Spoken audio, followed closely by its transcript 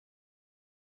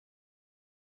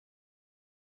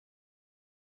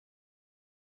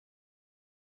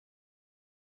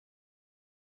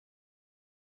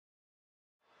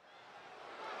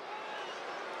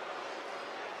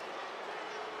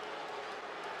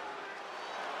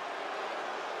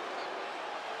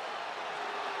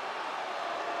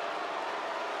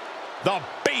The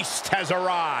Beast has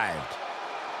arrived.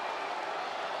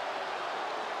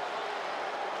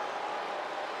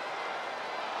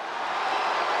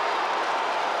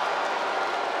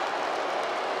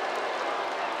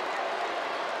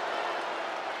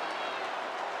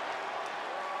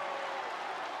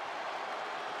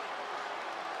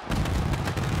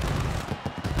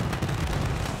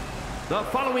 The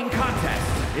following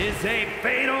contest is a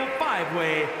fatal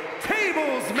five-way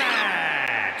tables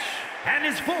match and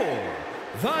is for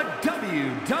the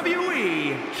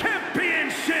WWE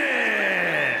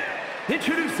Championship.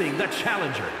 Introducing the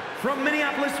challenger from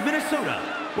Minneapolis, Minnesota,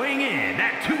 weighing in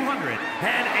at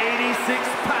 286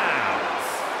 pounds,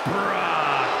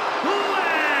 Brock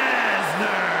Lesnar.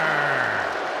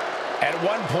 At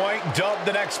one point, dubbed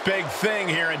the next big thing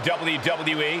here in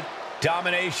WWE,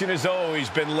 domination has always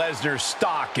been Lesnar's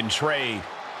stock and trade.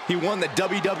 He won the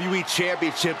WWE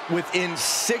Championship within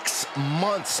 6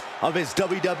 months of his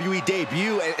WWE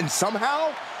debut, and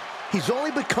somehow, he's only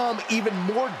become even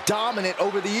more dominant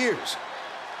over the years.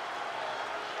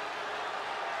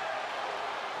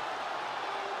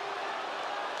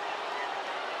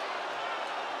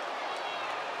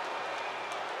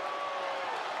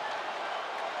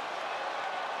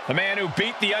 The man who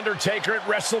beat The Undertaker at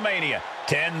WrestleMania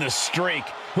to end the streak,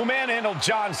 who manhandled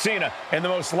John Cena in the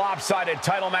most lopsided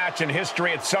title match in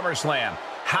history at SummerSlam.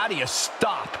 How do you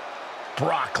stop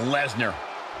Brock Lesnar?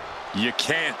 You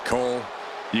can't, Cole.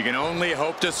 You can only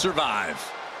hope to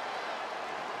survive.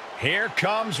 Here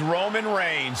comes Roman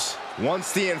Reigns.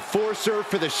 Once the enforcer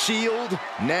for the Shield,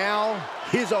 now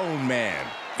his own man.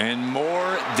 And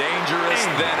more dangerous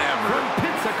than ever. From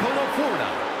Pensacola, Florida,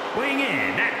 weighing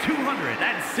in at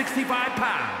 265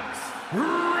 pounds,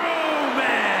 Roman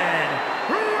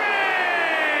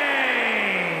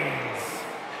Reigns.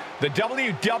 The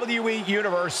WWE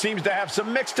Universe seems to have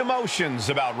some mixed emotions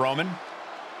about Roman.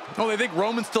 Oh, they think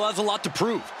Roman still has a lot to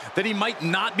prove, that he might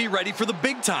not be ready for the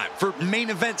big time, for main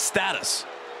event status.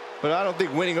 But I don't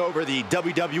think winning over the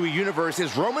WWE Universe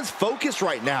is Roman's focus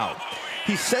right now.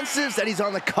 He senses that he's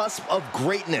on the cusp of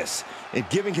greatness and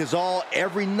giving his all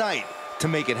every night to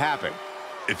make it happen.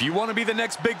 If you want to be the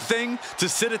next big thing, to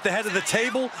sit at the head of the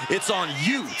table, it's on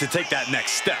you to take that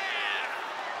next step.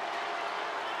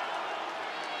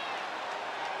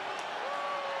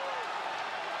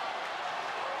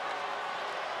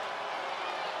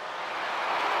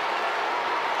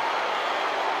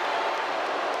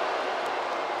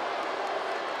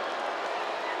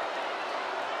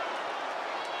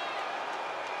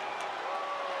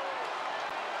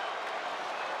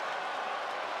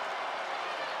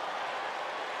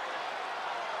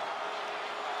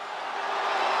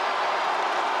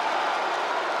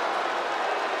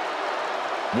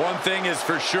 One thing is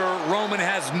for sure, Roman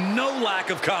has no lack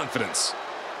of confidence.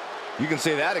 You can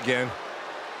say that again.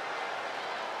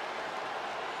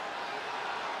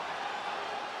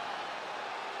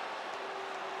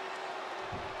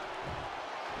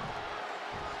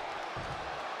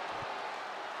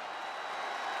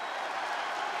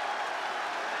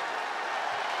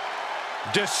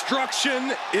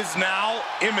 Destruction is now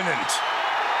imminent.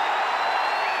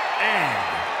 And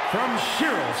from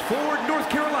Sherrills Ford, North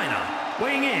Carolina,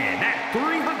 weighing in at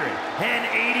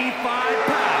 385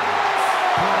 pounds,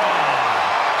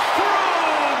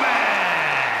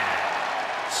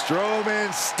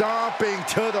 Strowman stomping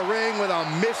to the ring with a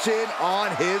mission on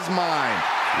his mind.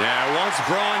 Yeah, once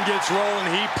Braun gets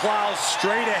rolling, he plows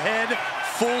straight ahead,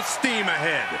 full steam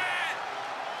ahead.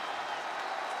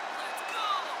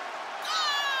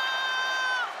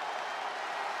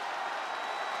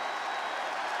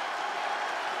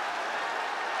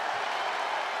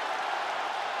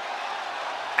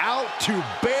 Out to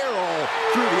barrel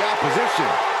through the opposition.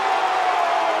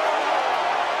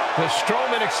 The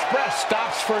Strowman Express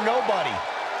stops for nobody.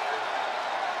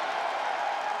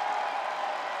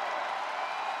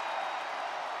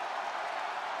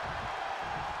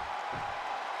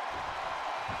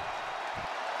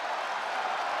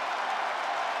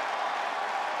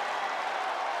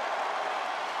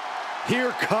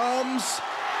 Here comes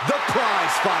the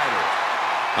prize fighter.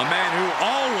 A man who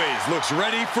always looks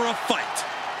ready for a fight.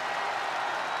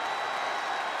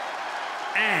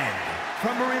 And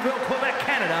from Marieville, Quebec,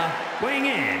 Canada, weighing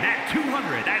in at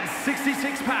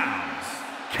 266 pounds,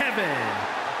 Kevin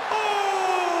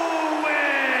Owens.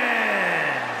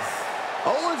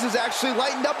 Owens has actually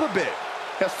lightened up a bit.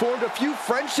 Has formed a few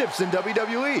friendships in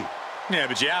WWE. Yeah,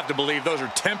 but you have to believe those are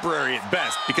temporary at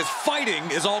best, because fighting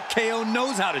is all KO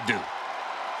knows how to do.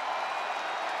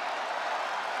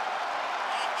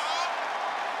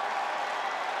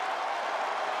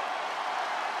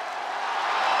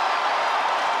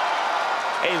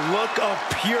 A look of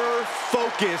pure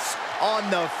focus on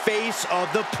the face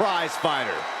of the prize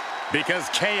fighter. Because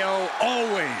KO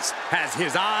always has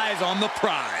his eyes on the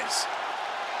prize.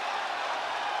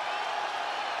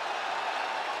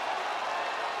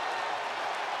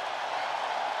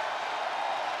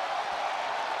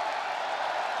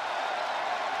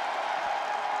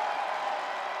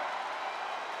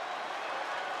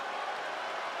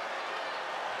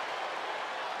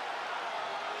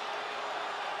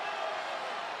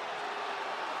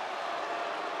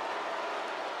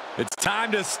 It's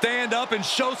time to stand up and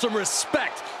show some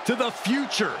respect to the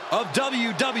future of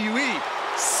WWE,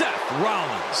 Seth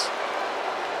Rollins.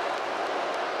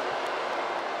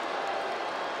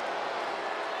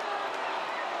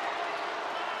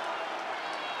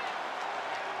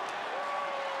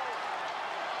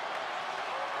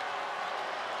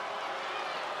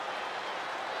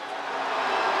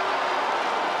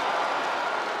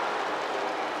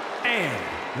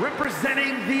 And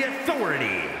representing the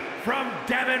Authority, from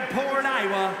Davenport,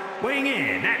 Iowa, weighing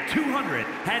in at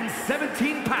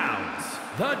 217 pounds,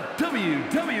 the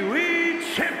WWE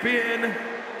Champion,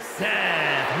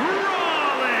 Seth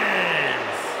Rollins.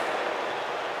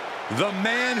 The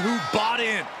man who bought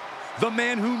in. The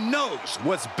man who knows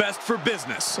what's best for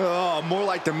business. Oh, more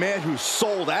like the man who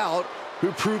sold out,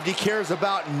 who proved he cares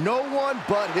about no one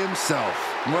but himself.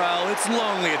 Well, it's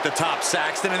lonely at the top,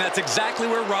 Saxton, and that's exactly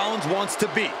where Rollins wants to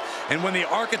be. And when the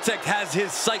architect has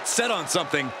his sights set on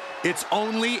something, it's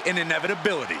only an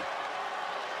inevitability.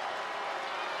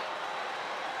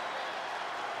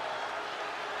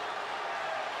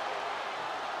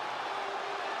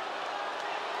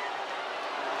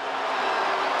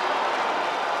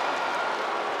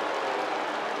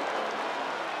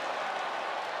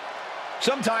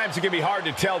 Sometimes it can be hard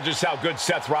to tell just how good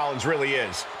Seth Rollins really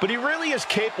is, but he really is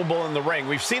capable in the ring.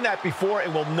 We've seen that before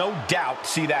and will no doubt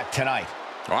see that tonight.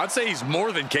 Well, I'd say he's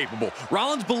more than capable.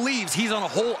 Rollins believes he's on a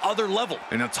whole other level,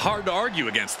 and it's hard to argue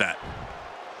against that.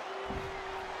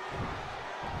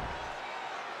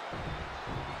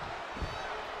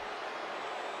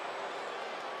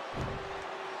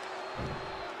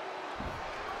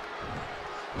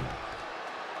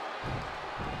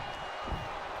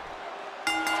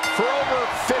 For over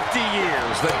 50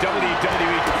 years, the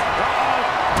WWE...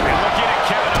 And looking at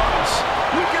Kevin Owens.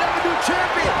 We could have a new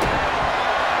champion.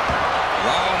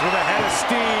 Rollins with a head of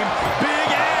steam. Big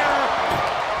air.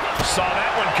 Saw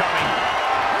that one coming.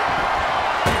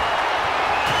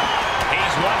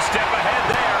 He's one step ahead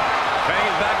there.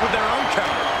 Banging back with their own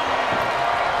counter.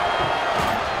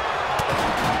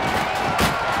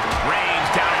 Reigns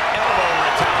down an elbow in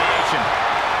retaliation.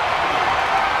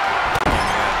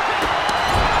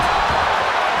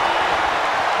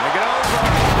 Make it over.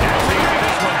 That's the end of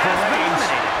this one for Reigns.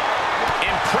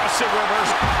 Impressive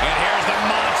reverse. And here's the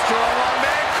monster of our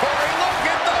man, Corey. Look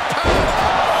at the power.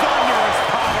 Thunderous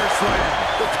power slam.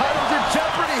 The title's in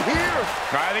jeopardy here.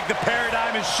 I think the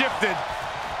paradigm has shifted.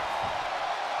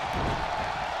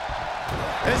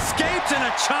 Escapes and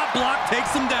a chop block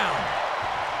takes him down.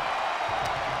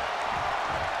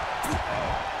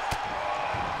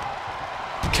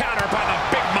 Counter by the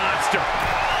big monster.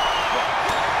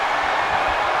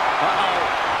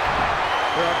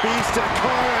 The beast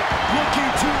incarnate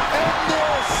looking to end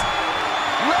this.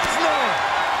 Lesnar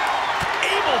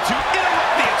Able to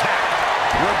interrupt the attack.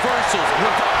 Reversals.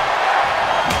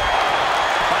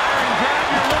 Fire and grab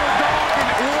your little dog and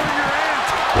order your aunt.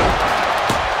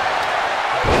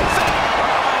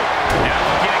 Now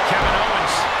looking at Kevin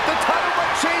Owens. The title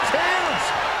might change hands.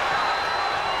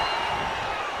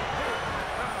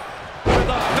 With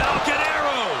a Falcon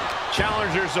Arrow.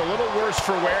 Challenger's a little worse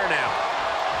for wear now.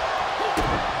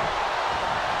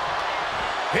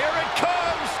 Here it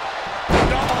comes.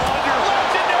 Double under.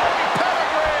 Legendary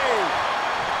pedigree.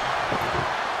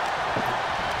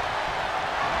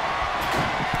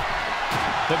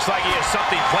 Looks like he has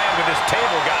something planned with his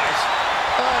table, guys.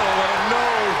 I don't want to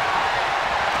know.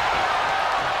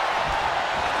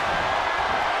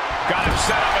 Got him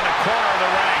set up in the corner of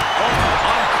the ring.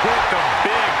 Oh, uncorked a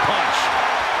big punch.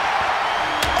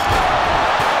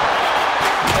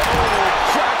 Oh,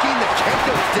 tracking the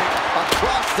kendo stick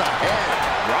across the head.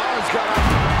 Rollins got up.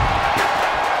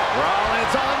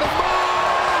 Rollins on the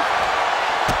move.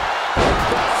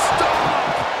 The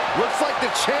stomp. Looks like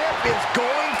the champ is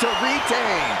going to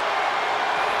retain.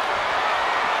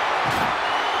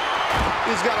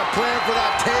 He's got a plan for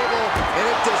that table, and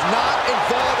it does not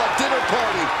involve a dinner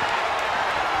party.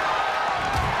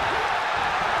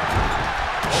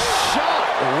 Shot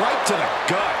right to the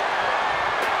gut.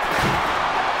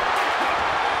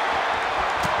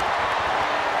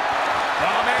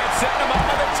 Oh, man, setting him up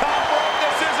on the top rope.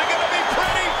 This isn't going to be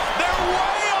pretty.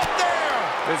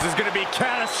 This is going to be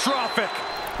catastrophic.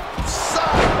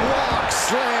 Sidewalk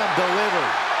slam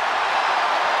delivered.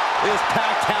 This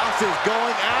packed house is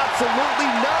going absolutely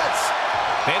nuts.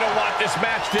 They don't want this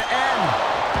match to end.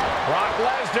 Brock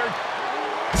Lesnar.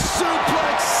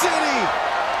 Suplex City.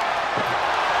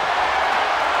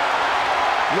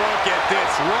 Look at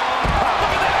this wrong pop.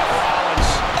 Look at that.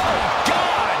 Rollins. Oh,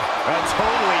 God. A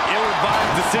totally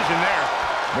ill-advised decision there.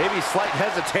 Maybe slight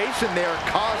hesitation there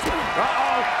caused.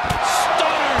 Uh-oh.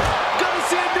 Stunner. Gonna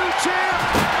see a new champ.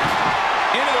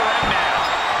 Into the ring now.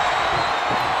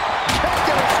 Can't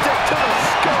get a stick to the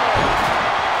skull.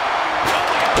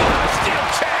 Oh, my God. Steel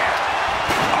chair.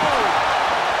 Oh.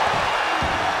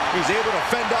 He's able to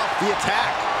fend off the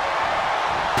attack.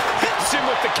 Hits him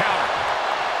with the counter.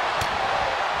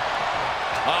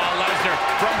 Oh, Lesnar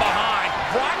from behind.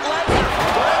 Brock Lesnar.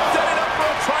 Setting up for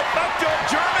a trifecta of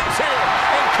Germans here.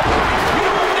 And you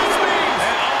know what this means.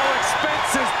 And all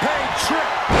expenses paid trip.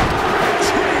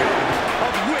 Trio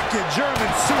of wicked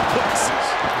German suplexes.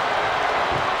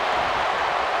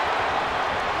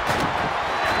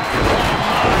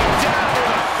 Down with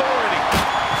authority.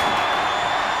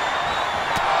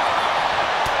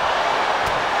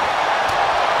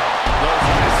 Those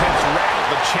in this hits rattled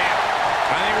the champ.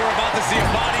 I think we're about to see a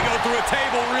body go through a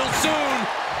table real soon.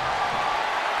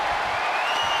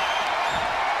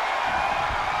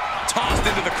 Tossed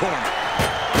into the corner.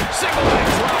 Single leg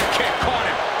drop kick caught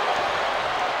him.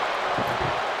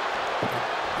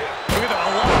 Look at the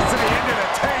velocity into the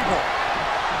table.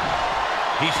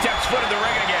 He steps foot in the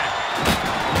ring again.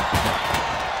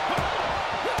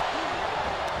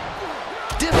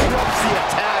 Disrupts the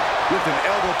attack with an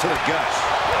elbow to the gut.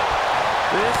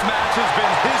 This match has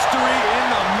been history in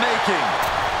the making.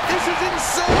 This is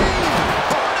insane.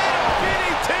 Tornado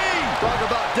DDT. Talk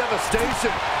about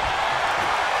devastation.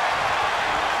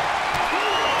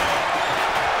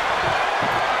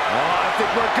 Oh, I think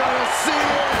we're gonna see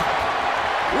it.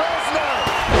 Lesnar.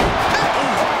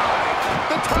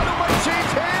 The title might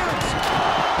change hands.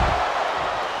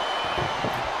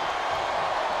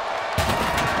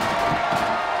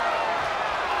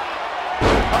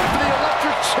 Up for the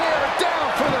electric chair, down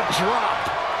for the drop.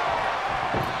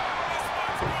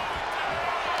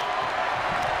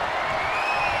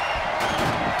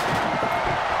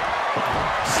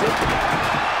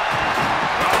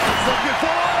 Rollins looking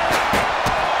for it.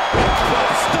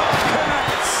 But still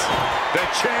connects. The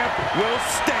champ will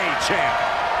stay champ.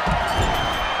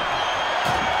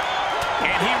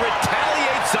 And he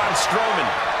retaliates on Strowman.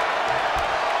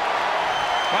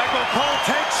 Michael Cole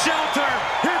takes shelter.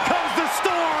 Here comes the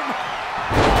storm.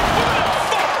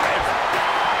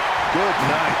 Good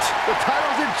night. The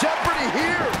title's in jeopardy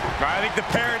here. I think the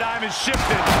paradigm has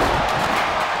shifted.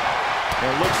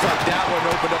 It looks like that one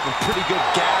opened up a pretty good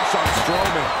gas on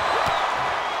Strowman.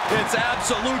 It's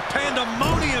absolute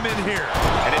pandemonium in here.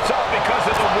 And it's all because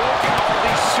of the willpower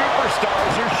these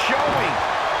superstars are showing.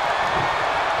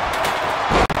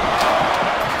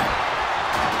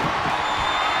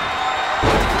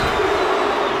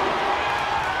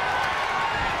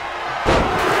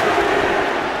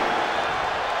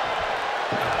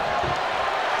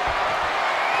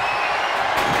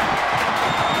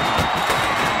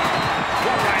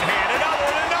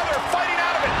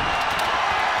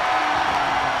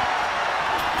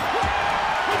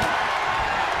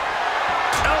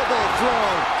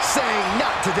 Saying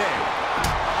not today.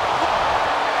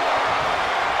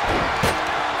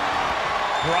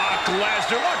 Brock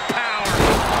Lesnar, what power!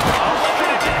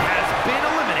 Eliminated has been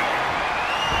eliminated.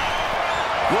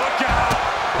 Look out!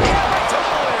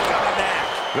 Coming back.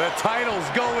 The title's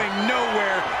going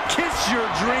nowhere. Kiss your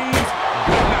dreams.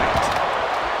 Good night.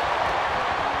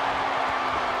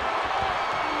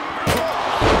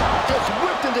 Just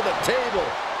whipped into the table.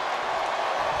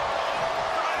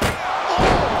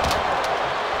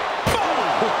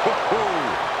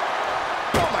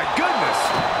 Oh my goodness!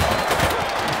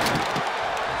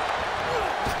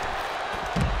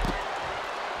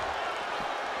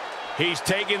 He's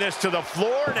taking this to the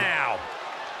floor now.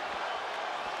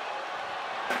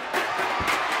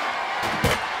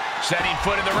 Setting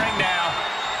foot in the ring now.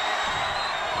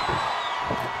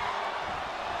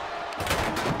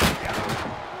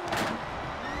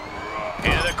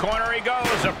 Into the corner he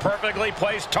goes, a perfectly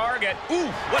placed target.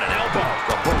 Ooh, what an elbow.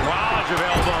 A barrage of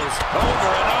elbows over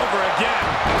and over again.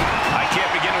 I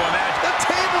can't begin to imagine. The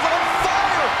table's on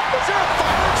fire! Is there a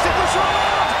fire extinguisher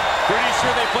around? Pretty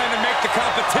sure they plan to make the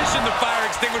competition the fire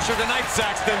extinguisher tonight,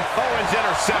 Saxton. Owens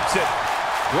intercepts it.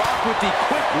 Brock with the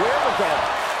quick wherewithal.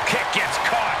 Kick gets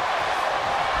caught.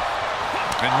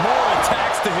 And more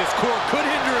attacks to his core could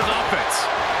hinder his offense.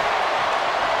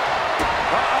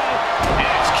 And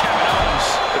it's Kevin Owens.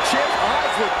 The Champ's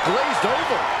eyes look glazed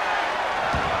over.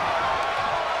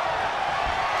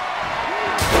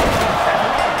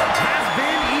 Has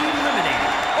been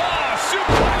eliminated. Oh,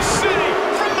 Suplex City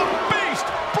from the beast,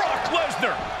 Brock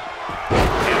Lesnar.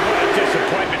 And what a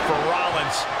disappointment for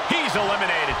Rollins. He's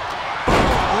eliminated.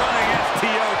 Running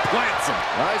STO plants him.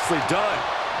 Nicely done.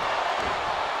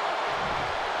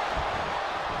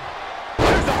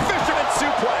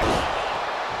 Suplex.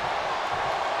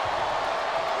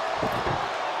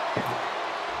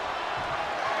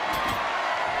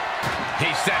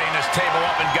 He's setting this table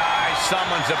up, and guys,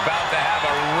 someone's about to have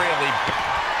a really...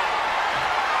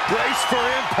 Brace for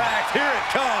impact. Here it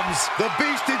comes. The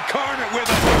Beast incarnate with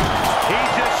him. He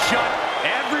just shut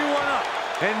everyone up.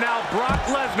 And now Brock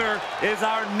Lesnar is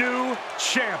our new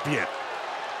champion.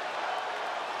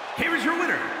 Here is your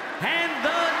winner, and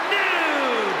the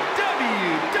new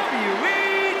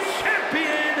WWE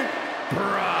Champion,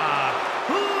 Brock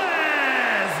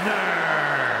Lesnar.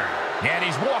 And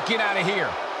he's walking out of here,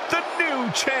 the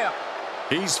new champ.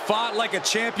 He's fought like a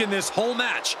champion this whole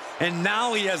match, and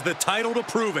now he has the title to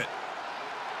prove it.